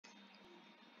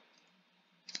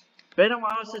Been a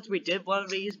while since we did one of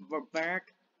these, but we're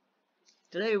back.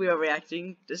 Today we are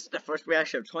reacting. This is the first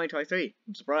reaction of 2023.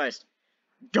 I'm surprised.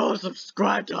 Go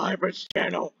subscribe to Hybrid's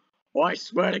channel, or I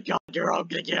swear to God you're all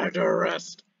gonna get under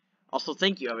arrest. Also,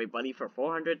 thank you everybody for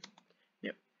 400.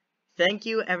 Yep. Thank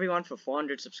you everyone for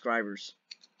 400 subscribers.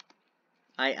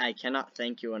 I cannot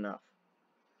thank you enough.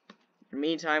 In the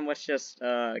meantime, let's just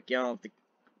get on with the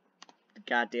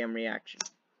goddamn reaction.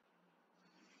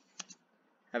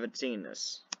 Haven't seen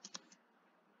this.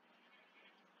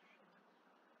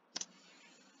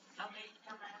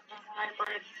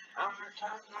 Hybrid, our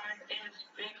timeline is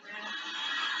being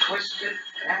twisted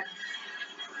and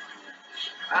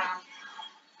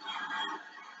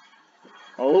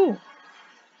Oh,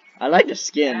 I like the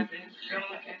skin. and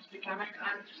it's becoming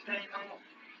unstable.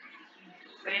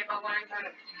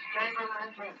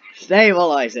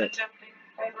 Stabilize it. Attempting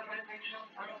stabilization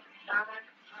of Dalek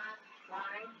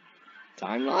timeline.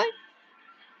 Timeline?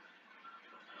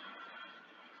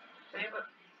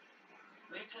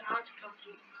 We cannot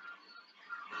complete.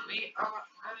 We are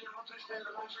unable to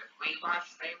stabilize it. We must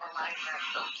stabilize it.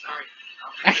 Oh,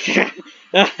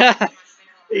 sorry.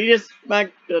 He just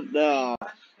smacked the dog.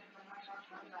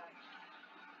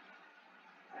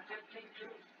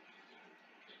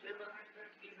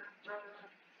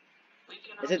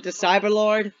 Is it the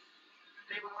Cyberlord?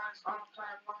 Stabilize our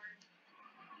timeline.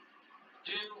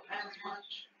 Do as much.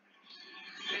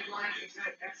 Stabilize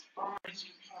it as far as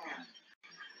you can.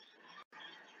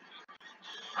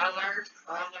 Alert,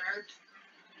 alert.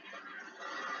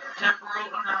 Temporal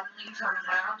anomalies are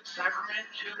found. Cybermen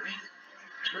to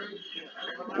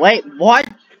Wait, what?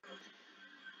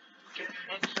 get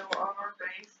into our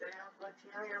base. They have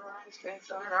materialized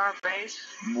inside our base.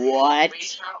 What? We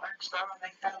shall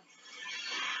exterminate them.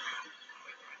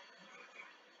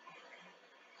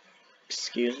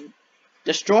 Excuse me?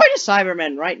 Destroy the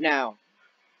Cybermen right now.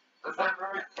 The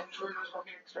Cybermen intruders will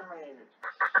be exterminated.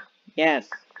 Yes.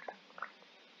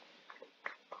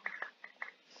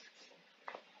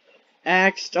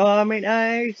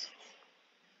 Exterminate!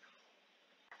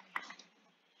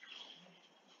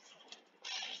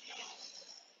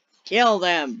 Kill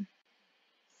them!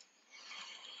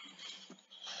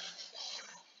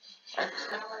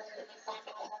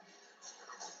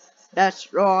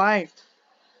 Destroy!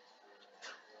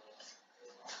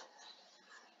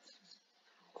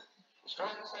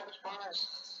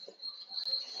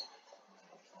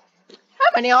 How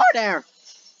many are there?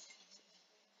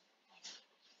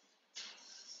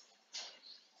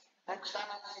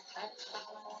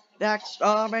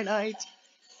 Exterminate!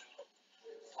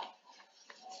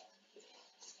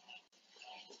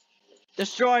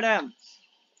 Destroy them!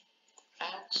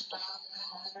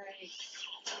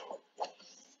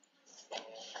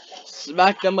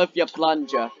 Smack them with your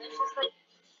plunger.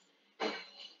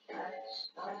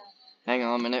 Hang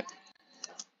on a minute.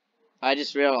 I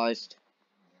just realized.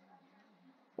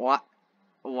 What?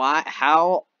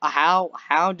 How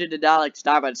did the Daleks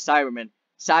die by the Cybermen?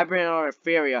 Cybermen are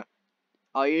inferior.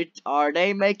 Are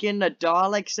they making the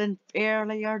Daleks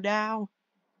inferior now?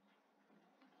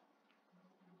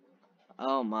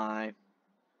 Oh my.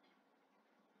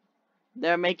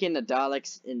 They're making the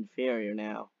Daleks inferior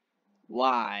now.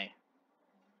 Why?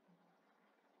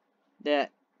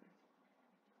 That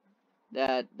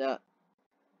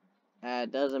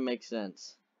doesn't make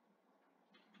sense.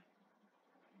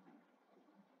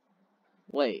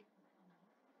 Wait.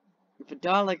 The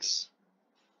Daleks...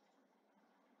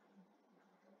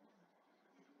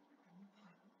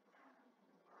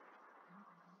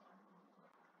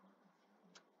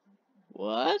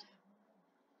 What?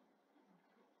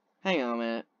 Hang on a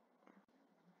minute.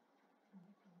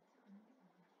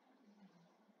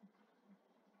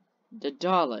 The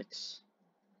Daleks.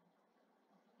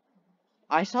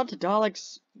 I thought the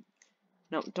Daleks...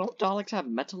 No, don't Daleks have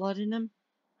metalite in them?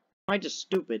 Am I just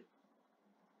stupid?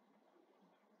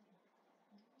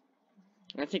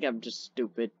 I think I'm just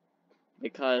stupid.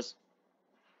 Because...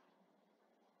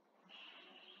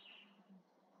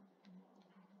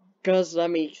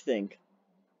 let me think.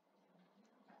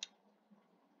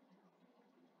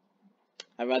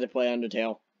 I'd rather play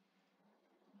Undertale.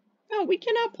 No, we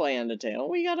cannot play Undertale.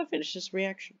 We gotta finish this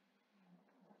reaction.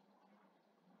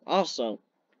 Also,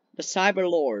 the Cyber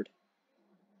Lord.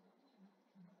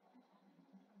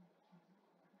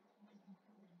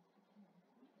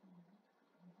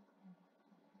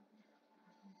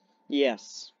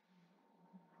 Yes.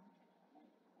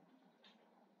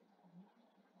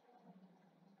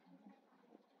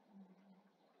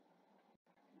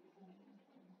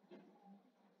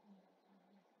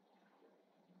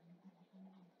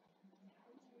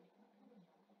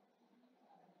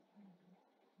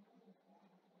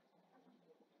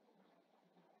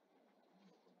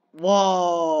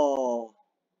 Whoa!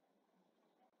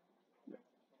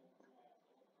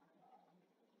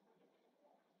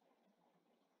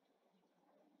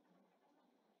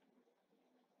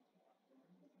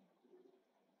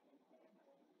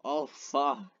 Oh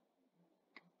fuck!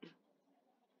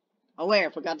 Oh wait,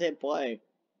 I forgot to hit play.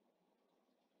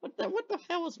 What the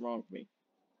hell is wrong with me?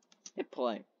 Hit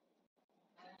play.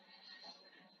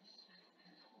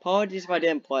 Apologies if I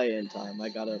didn't play in time. I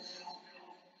gotta.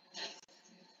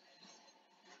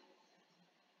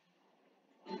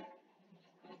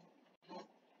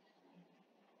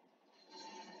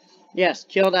 Yes,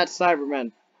 kill that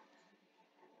Cyberman.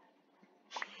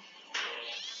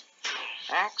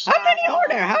 How many are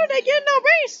there? How did they get in our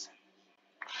base?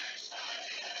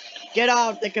 Get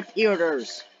off the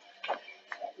computers.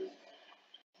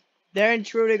 They're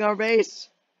intruding our base.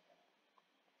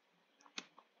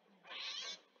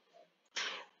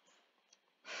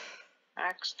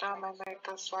 Exterminate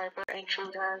the cyber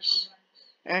intruders.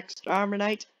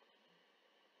 Exterminate.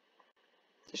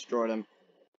 Destroy them.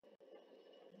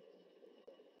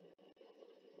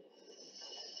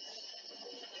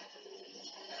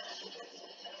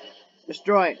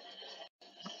 Destroy.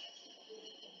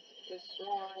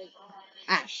 Destroy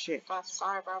Ah, shit. the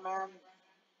Cybermen.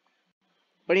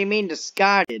 What do you mean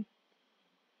discarded?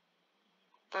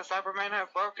 The Cybermen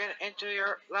have broken into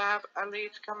your lab,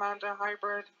 Elite Commander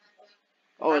Hybrid.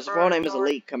 Oh, his full name is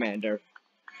Elite Commander.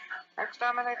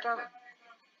 Exterminate them.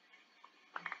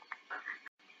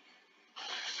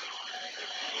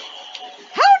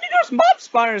 How did those mob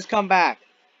spawners come back?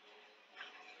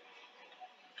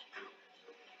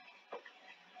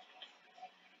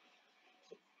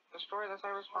 Destroy the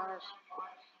cyber spawners.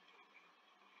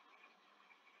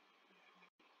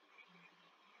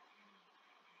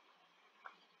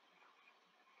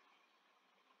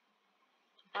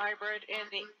 Hybrid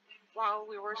while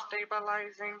we were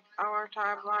stabilizing our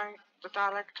timeline, the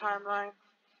Dalek timeline,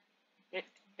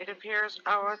 it appears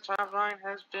our timeline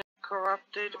has been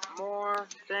corrupted more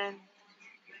than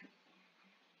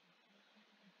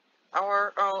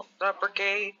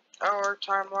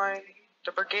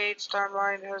the brigade's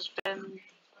timeline has been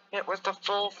hit with the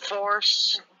full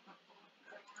force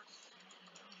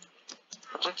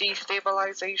of the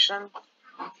destabilization.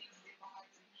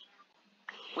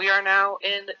 We are now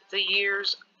in the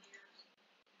years.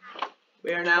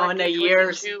 We are now in the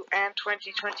years 2022 and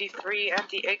 2023 at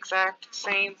the exact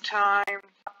same time.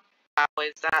 How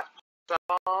is that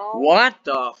possible? What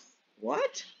the?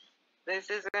 What? This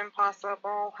is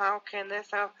impossible. How can this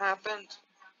have happened?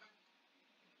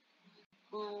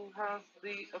 Who has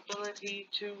the ability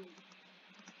to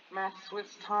mess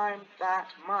with time that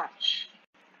much?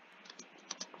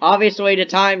 Obviously, the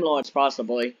Time Lords,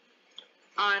 possibly.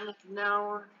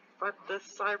 Unknown, but the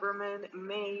Cybermen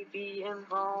may be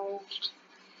involved.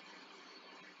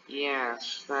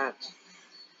 Yes, that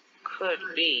could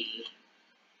be.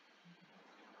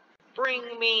 Bring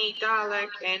me Dalek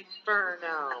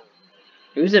Inferno.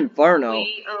 Who's Inferno?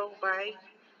 We obey.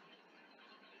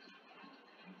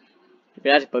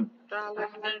 That's but. Dalek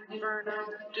Inferno,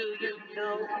 do you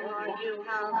know why you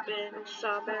have been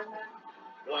summoned?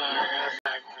 Why have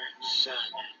I been summoned?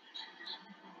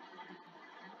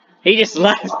 He just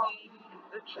left. The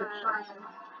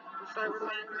Cyberman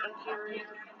appearing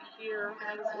here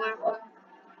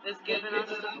has given us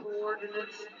the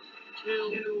coordinates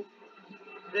to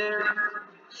their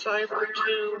Cyber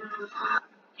 2.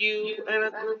 You and a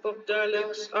group of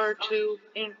Daleks are to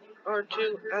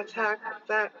attack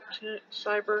that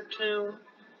Cyber 2.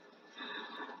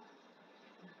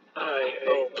 I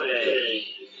obey.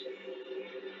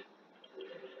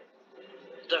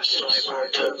 The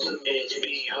Cyber 2 is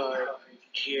behind.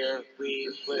 Here we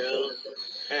will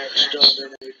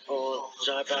exterminate all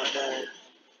Cybermen.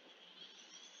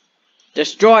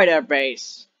 Destroy their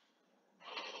base.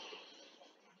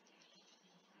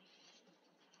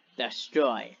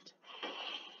 Destroy it.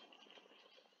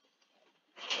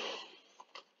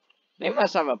 They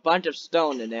must have a bunch of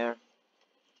stone in there.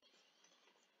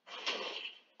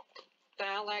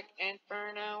 Dalek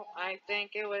Inferno, I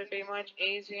think it would be much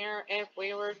easier if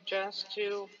we were just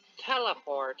to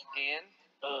teleport in.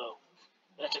 Oh,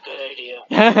 that's a good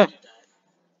idea.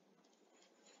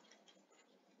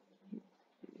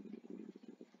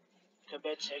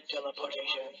 Commencing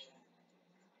teleportation.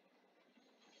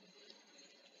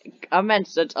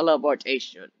 Commence the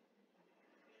teleportation.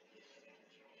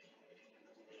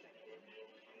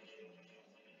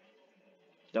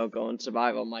 Don't go in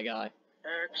survival, my guy.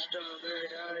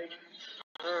 Exterminate.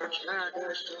 Purge and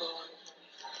destroy.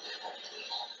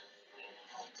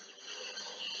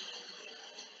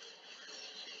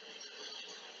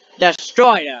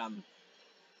 Destroy them.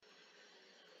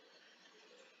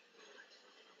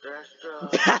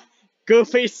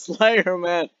 Goofy Slayer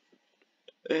Man.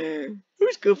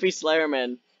 Who's Goofy Slayer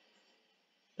Man?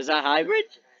 Is that hybrid?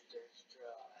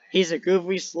 He's a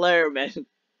Goofy Slayer Man.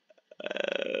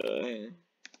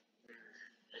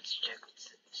 Let's check what's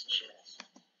in this chest.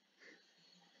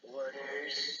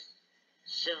 Orders.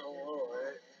 Civil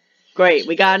War. Great,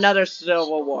 we got another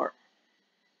Civil War.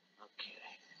 Okay.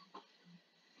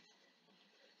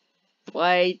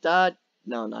 Wait the...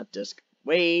 No, not disc.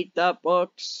 Wait the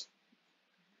books.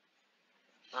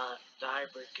 The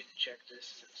hybrid can check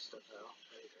this stuff out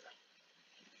later.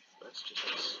 Let's just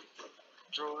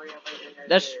destroy everything.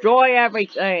 Destroy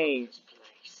everything!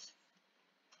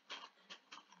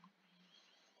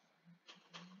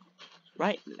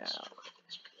 Right now.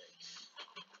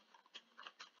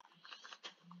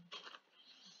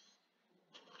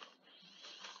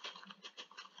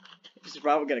 This is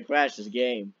probably gonna crash this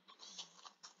game.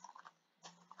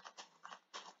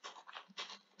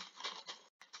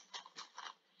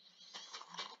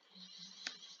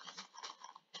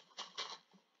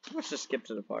 Let's just skip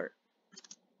to the part.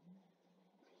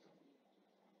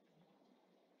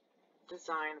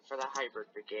 Design for the hybrid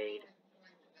brigade.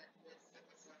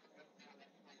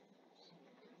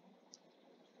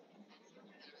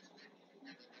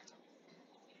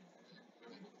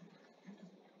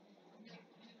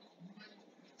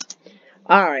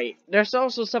 Alright, there's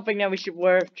also something that we should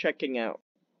worth checking out.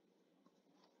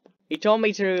 He told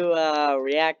me to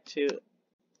react to...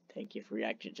 Thank you for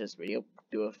reacting to this video.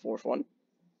 Do a fourth one.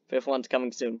 Fifth one's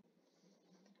coming soon.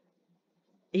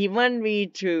 He wanted me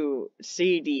to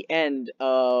see the end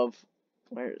of...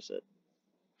 Where is it?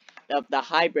 Of the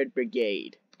hybrid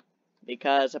brigade.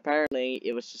 Because apparently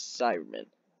it was just Cybermen.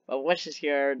 But let's just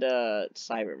hear the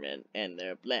Cybermen and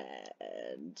their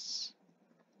plans.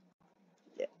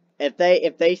 If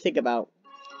they think about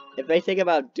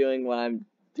doing what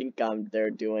they're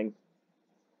doing,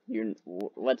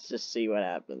 let's just see what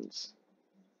happens.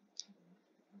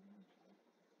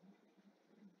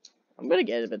 I'm gonna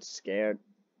get a bit scared.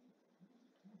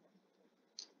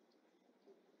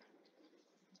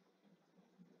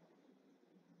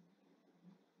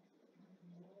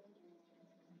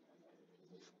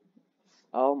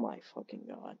 Oh my fucking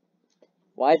god.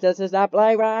 Why does this not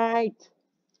play right?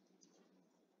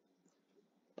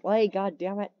 Play, god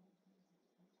damn it.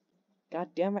 God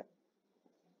damn it.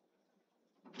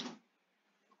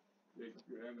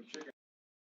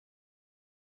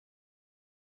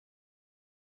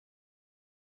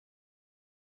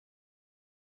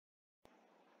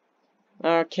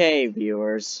 Okay,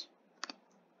 viewers.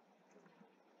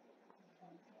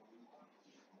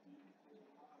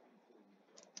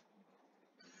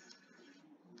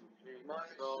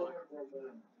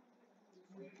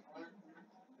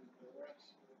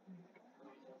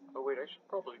 Oh wait, I should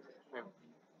probably. Yeah.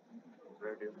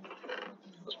 What did I do?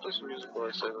 Let's play some music while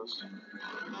I say this.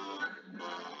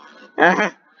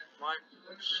 My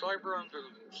cyber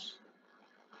underlings.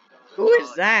 Who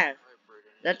is that?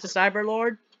 That's the Cyber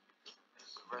Lord?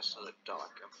 The rest of the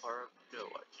Dalek Empire have no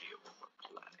idea what we're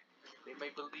planning. They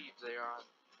may believe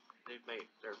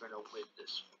they're gonna win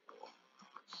this war.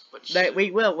 But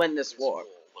We will win this war.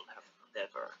 Will have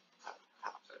never have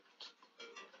happened.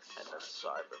 And the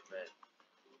Cybermen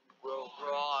will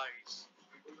rise.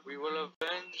 We will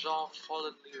avenge our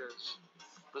fallen leaders,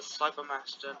 the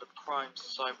Cybermaster and the Prime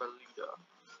Cyber Leader.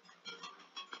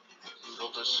 We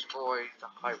will destroy the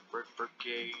Hybrid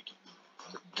Brigade,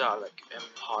 the Dalek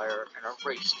Empire, and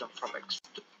erase them from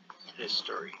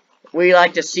history. We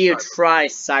like to see you try,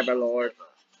 Cyber Lord.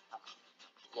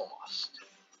 Lost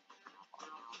a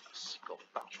single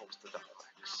battle with the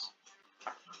Daleks.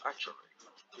 Actually,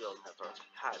 we'll never have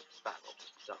had battle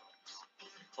with the Daleks,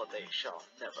 for they shall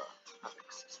never have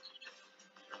existed.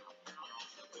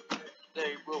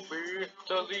 They will be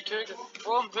deleted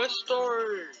from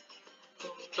history.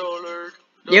 Dalek.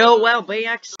 You will be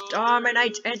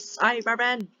exterminated,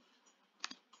 Cybermen!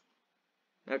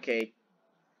 Okay.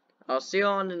 I'll see you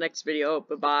on the next video.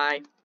 Bye-bye.